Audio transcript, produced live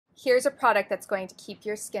Here's a product that's going to keep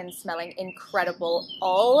your skin smelling incredible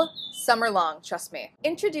all summer long, trust me.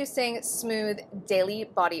 Introducing Smooth Daily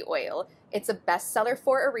Body Oil. It's a bestseller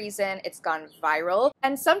for a reason, it's gone viral,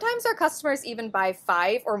 and sometimes our customers even buy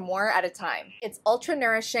 5 or more at a time. It's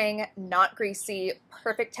ultra-nourishing, not greasy,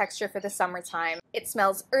 perfect texture for the summertime. It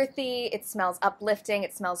smells earthy, it smells uplifting,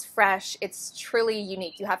 it smells fresh, it's truly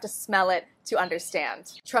unique. You have to smell it to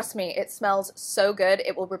understand. Trust me, it smells so good,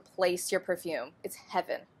 it will replace your perfume. It's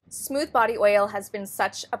heaven. Smooth Body Oil has been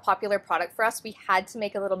such a popular product for us, we had to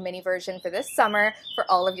make a little mini version for this summer for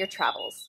all of your travels.